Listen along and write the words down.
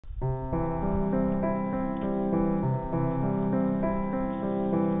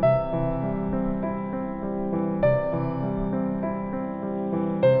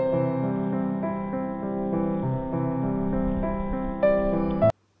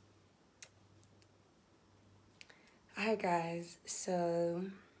Hi guys, so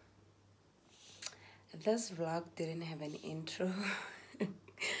this vlog didn't have an intro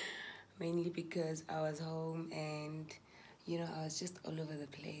mainly because I was home and I was just all over the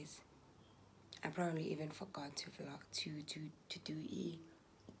place. I probably even forgot to vlog to do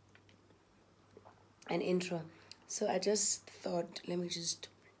an intro, so I just thought let me just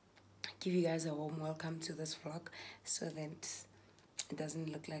give you guys a warm welcome to this vlog so that it doesn't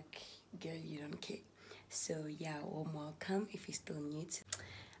look like, girl, you don't care. So yeah, warm welcome if you're still new to.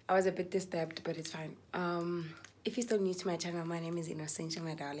 I was a bit disturbed, but it's fine. If you're still new to my channel, my name is Innocentia,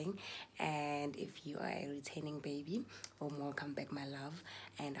 my darling, and if you are a returning baby, warm welcome back, my love.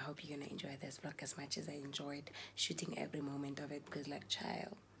 And I hope you're gonna enjoy this vlog as much as I enjoyed shooting every moment of it, because like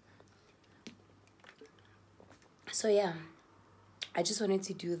child. So yeah, I just wanted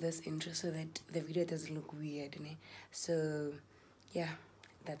to do this intro so that the video doesn't look weird, né? So yeah,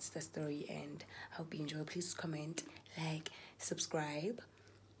 that's the story, and I hope you enjoy. Please comment, like, subscribe.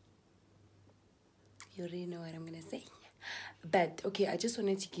 You already know what I'm gonna say. But okay, I just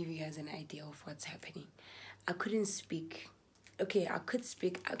wanted to give you guys an idea of what's happening. I couldn't speak. Okay, I could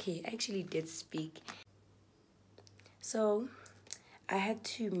speak. Okay, I actually did speak. So I had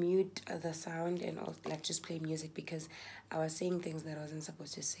to mute the sound and also, like, just play music because I was saying things that I wasn't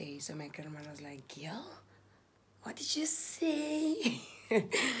supposed to say. So my grandmother was like, "Girl, what did you say?" And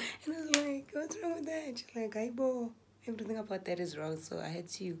I was like, "What's wrong with that?" She's like, "Aibo, everything about that is wrong." So I had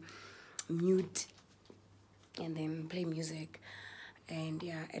to mute and then play music. And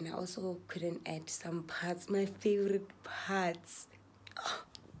yeah, and I also couldn't add some parts, my favorite parts.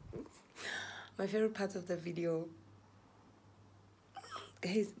 My favorite parts of the video,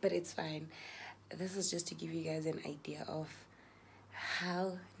 guys, but it's fine. This is just to give you guys an idea of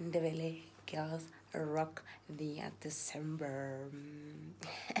how Ndebele girls rock the December.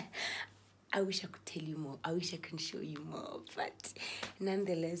 I wish I could tell you more. I wish I could show you more, but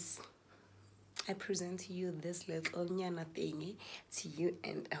nonetheless, I present to you this little nyana thingy to you,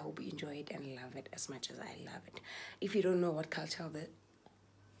 and I hope you enjoy it and love it as much as I love it. If you don't know what culture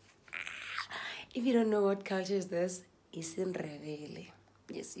is this, it's in Ndebele.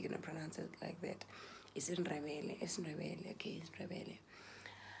 Yes, you're gonna pronounce it like that. It's in Ndebele. It's in Ndebele. Okay, it's Ndebele.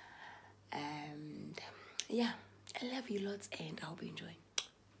 And yeah, I love you lots, and I hope you enjoy.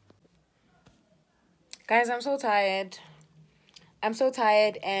 Guys, I'm so tired.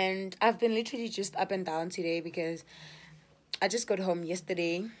 And I've been literally just up and down today because I just got home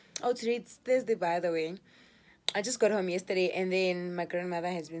yesterday. Oh, today it's Thursday, by the way. I just got home yesterday, and then my grandmother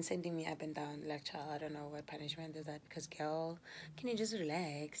has been sending me up and down. Like, child, I don't know what punishment is that, because, girl, can you just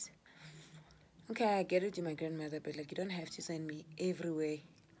relax? Okay, I get it to my grandmother, but like, you don't have to send me everywhere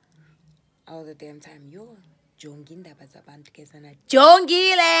all the damn time. Yo, jongile.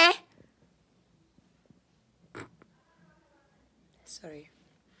 Sorry.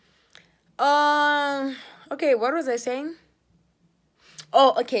 Okay, what was I saying?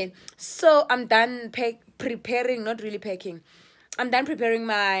 Oh, okay. So I'm done preparing, not really packing. I'm done preparing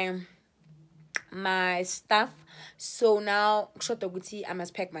my stuff. So now, I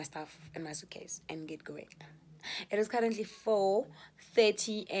must pack my stuff in my suitcase and get going. It is currently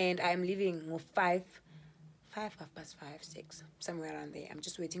 4:30, and I'm leaving with 6, somewhere around there. I'm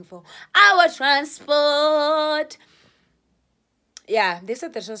just waiting for our transport. Yeah, they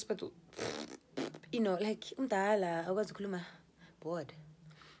said the transport, like, I was bored.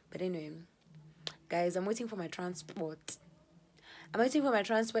 But anyway, guys, I'm waiting for my transport. And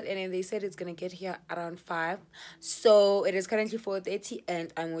then they said it's gonna get here around 5. So it is currently 4:30,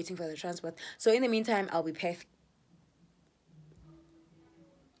 and I'm waiting for the transport. So in the meantime, I'll be packed.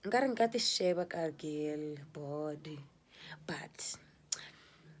 Got the sheba girl body, but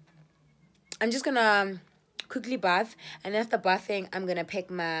I'm just gonna quickly bath, and after bathing, I'm gonna pack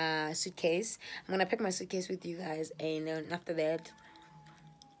my suitcase. I'm gonna pack my suitcase with you guys, and then after that,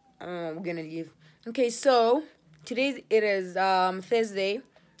 we're gonna leave. Okay, so today it is Thursday.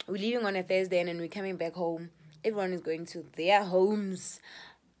 We're leaving on a Thursday, and then we're coming back home. Everyone is going to their homes.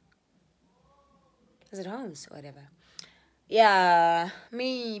 Is it homes? Whatever. Yeah,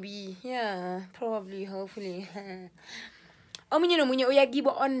 maybe. Yeah, probably, hopefully.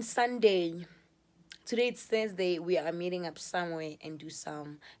 On Sunday. Today it's Thursday. We are meeting up somewhere and do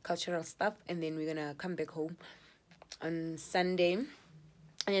some cultural stuff, and then we're gonna come back home on Sunday.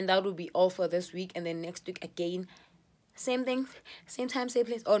 And then that will be all for this week. And then next week again, same thing, same time, same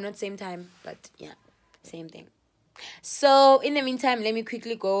place. Oh, not same time, but yeah, same thing. So in the meantime, let me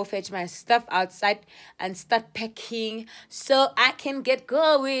quickly go fetch my stuff outside and start packing so I can get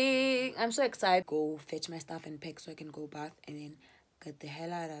going. I'm so excited. Go fetch my stuff and pack so I can go bath and then get the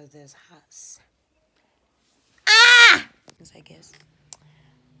hell out of this house. Ah! things, I guess.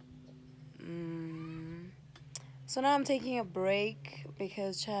 So now I'm taking a break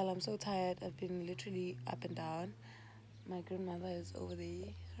because, child, I'm so tired. I've been literally up and down. My grandmother is over there.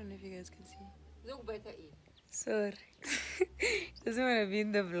 I don't know if you guys can see. Sorry. She doesn't want to be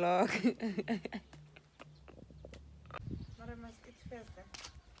in the vlog. But I must eat first.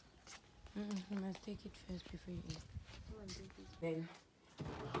 You must take it first before you eat. Then.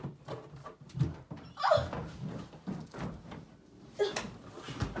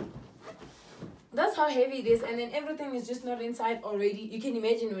 That's how heavy it is, and then everything is just not inside already. You can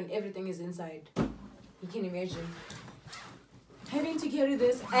imagine when everything is inside. You can imagine having to carry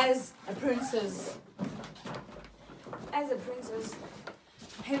this as a princess. As a princess,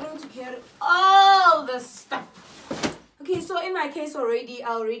 having to carry all the stuff. Okay, so in my case already, I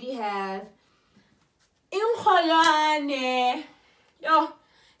already have Inkholane. Yo,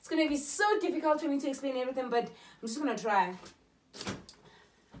 it's gonna be so difficult for me to explain everything, but I'm just gonna try.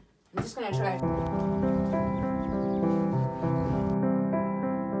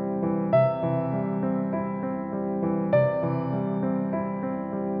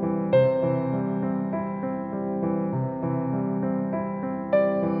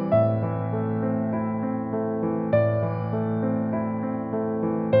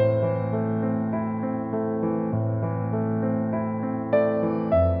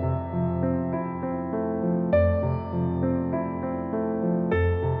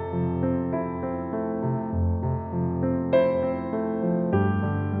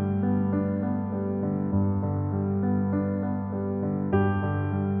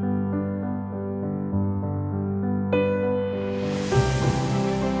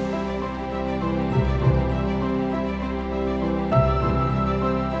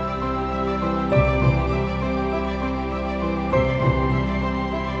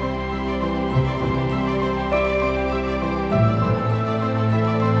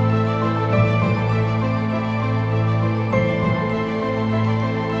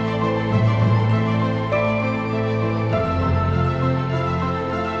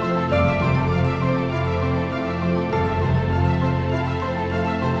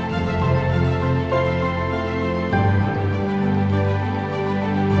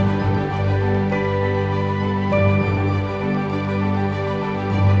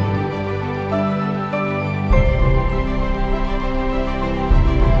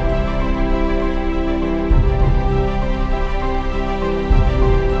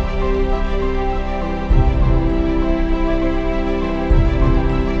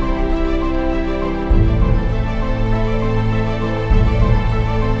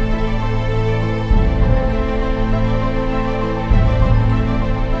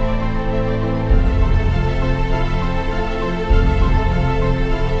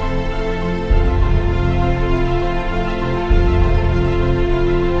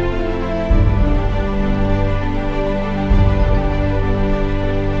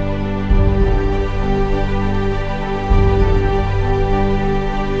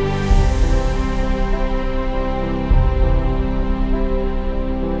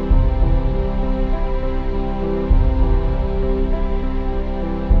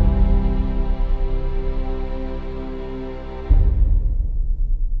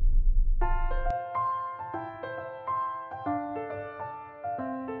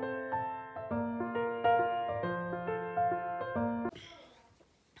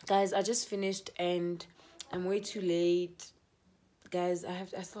 Guys, I just finished and I'm way too late. Guys,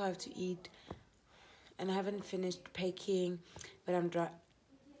 I still have to eat, and I haven't finished packing, but I'm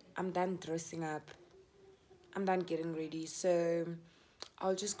done dressing up. I'm done getting ready, so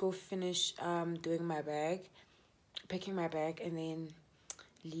I'll just go finish doing my bag, packing my bag, and then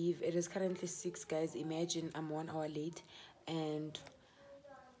leave. It is currently 6, guys. Imagine I'm 1 hour late and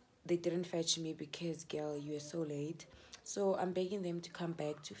they didn't fetch me because, girl, you are so late. So I'm begging them to come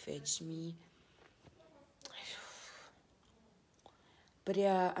back to fetch me. But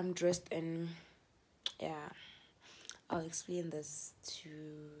yeah, I'm dressed, and yeah, I'll explain this to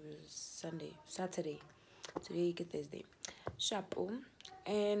Saturday. Today, Thursday. Shapo.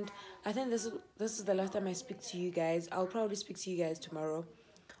 And I think this is the last time I speak to you guys. I'll probably speak to you guys tomorrow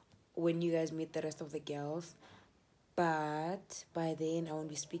when you guys meet the rest of the girls. But by then, I won't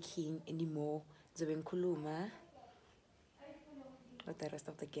be speaking anymore. Zobenkuluma with the rest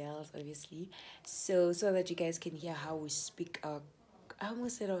of the girls, obviously. So that you guys can hear how we speak our... I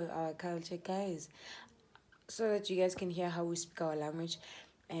almost said our culture, guys. So that you guys can hear how we speak our language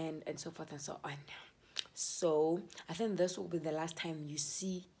and so forth and so on. So I think this will be the last time you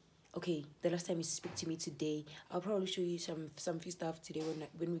see... Okay, the last time you speak to me today. I'll probably show you some few stuff today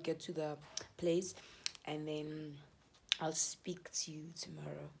when we get to the place. And then I'll speak to you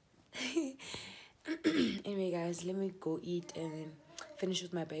tomorrow. Anyway, guys, let me go eat and then finish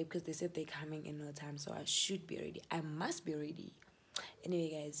with my babe because they said they're coming in no time, so I should be ready. I must be ready.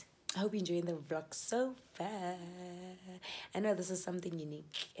 Anyway, guys, I hope you're enjoying the vlog so far. I know this is something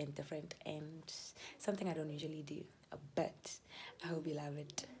unique and different and something I don't usually do, but I hope you love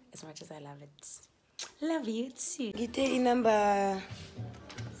it as much as I love it. Love you too. Get a number.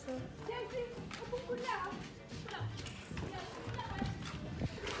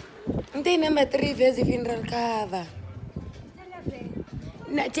 Number 3 vs funeral cover.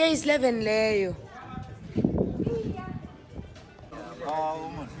 Na is 11 leyo.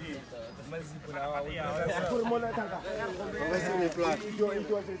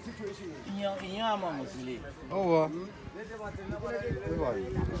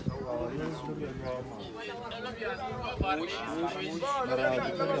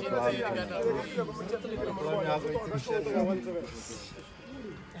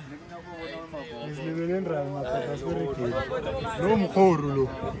 No mkhoro lo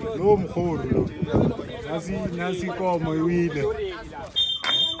nasi komo iwile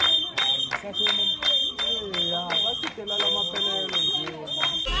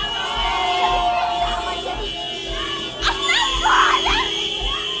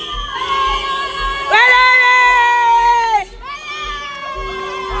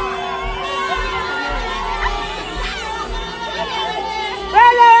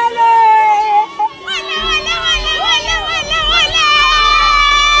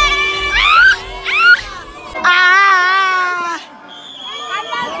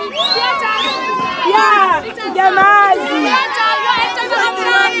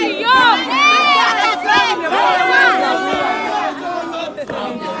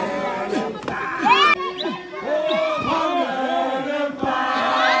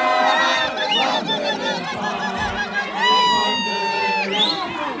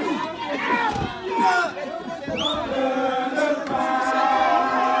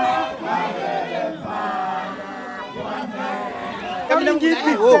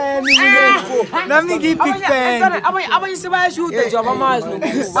Nami big fan. Abanye sebayashuta nje abamazi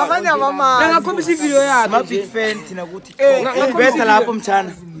nokuthi. Abanye abamazi. Ngakhombisa ivideo yakhe. Ma big fan thina ukuthi. Ngakhombisa lapho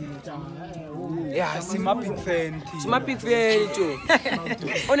mthana. Yeah, sima big fan. Sima big fan too.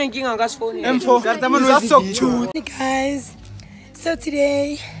 Onenkinga ngasifoni. M4. Hey guys, so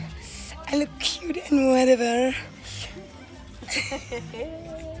today I look cute and whatever.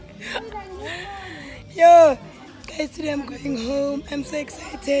 Yo, guys, today I'm going home. I'm so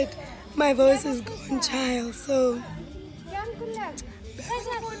excited. My voice is gone, child. So,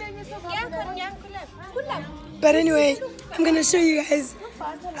 but anyway, I'm gonna show you guys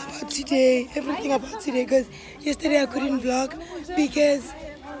about today, everything about today, because yesterday I couldn't vlog because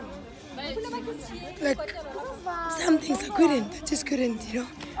like some things I just couldn't, you know.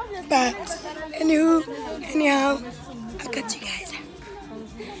 But anyhow, I got you guys.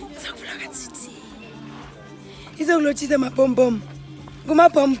 So vlog at city. He's all lochis my bum bum. Go my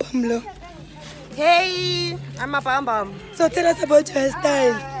bum bum lo. Hey, I'm a bum bum. So tell us about your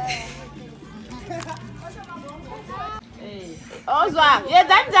hairstyle. Ozwa,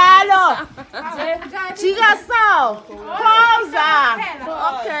 yenzanjalo. Jika so. Pause.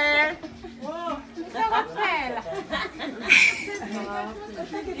 Okay.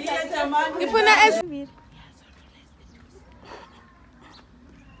 Ifuna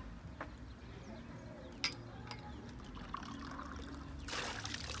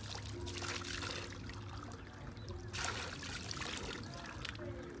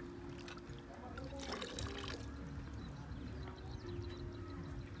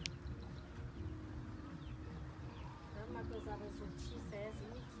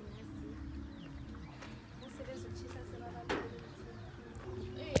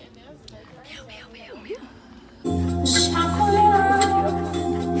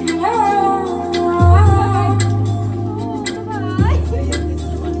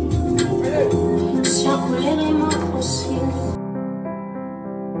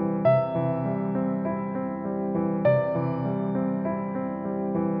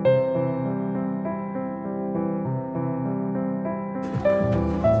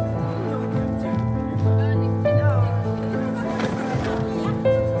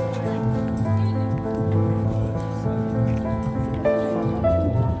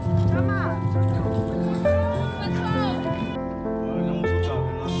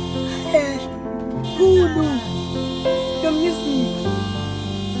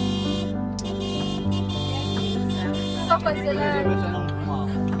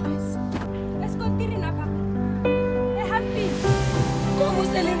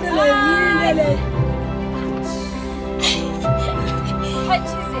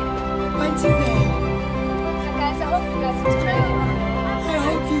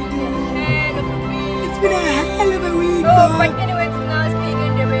but anyway, it's nice being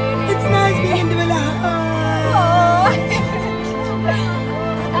in Ndebele. It's nice being in Ndebele. Oh.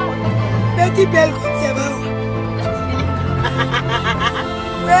 Betty Bell.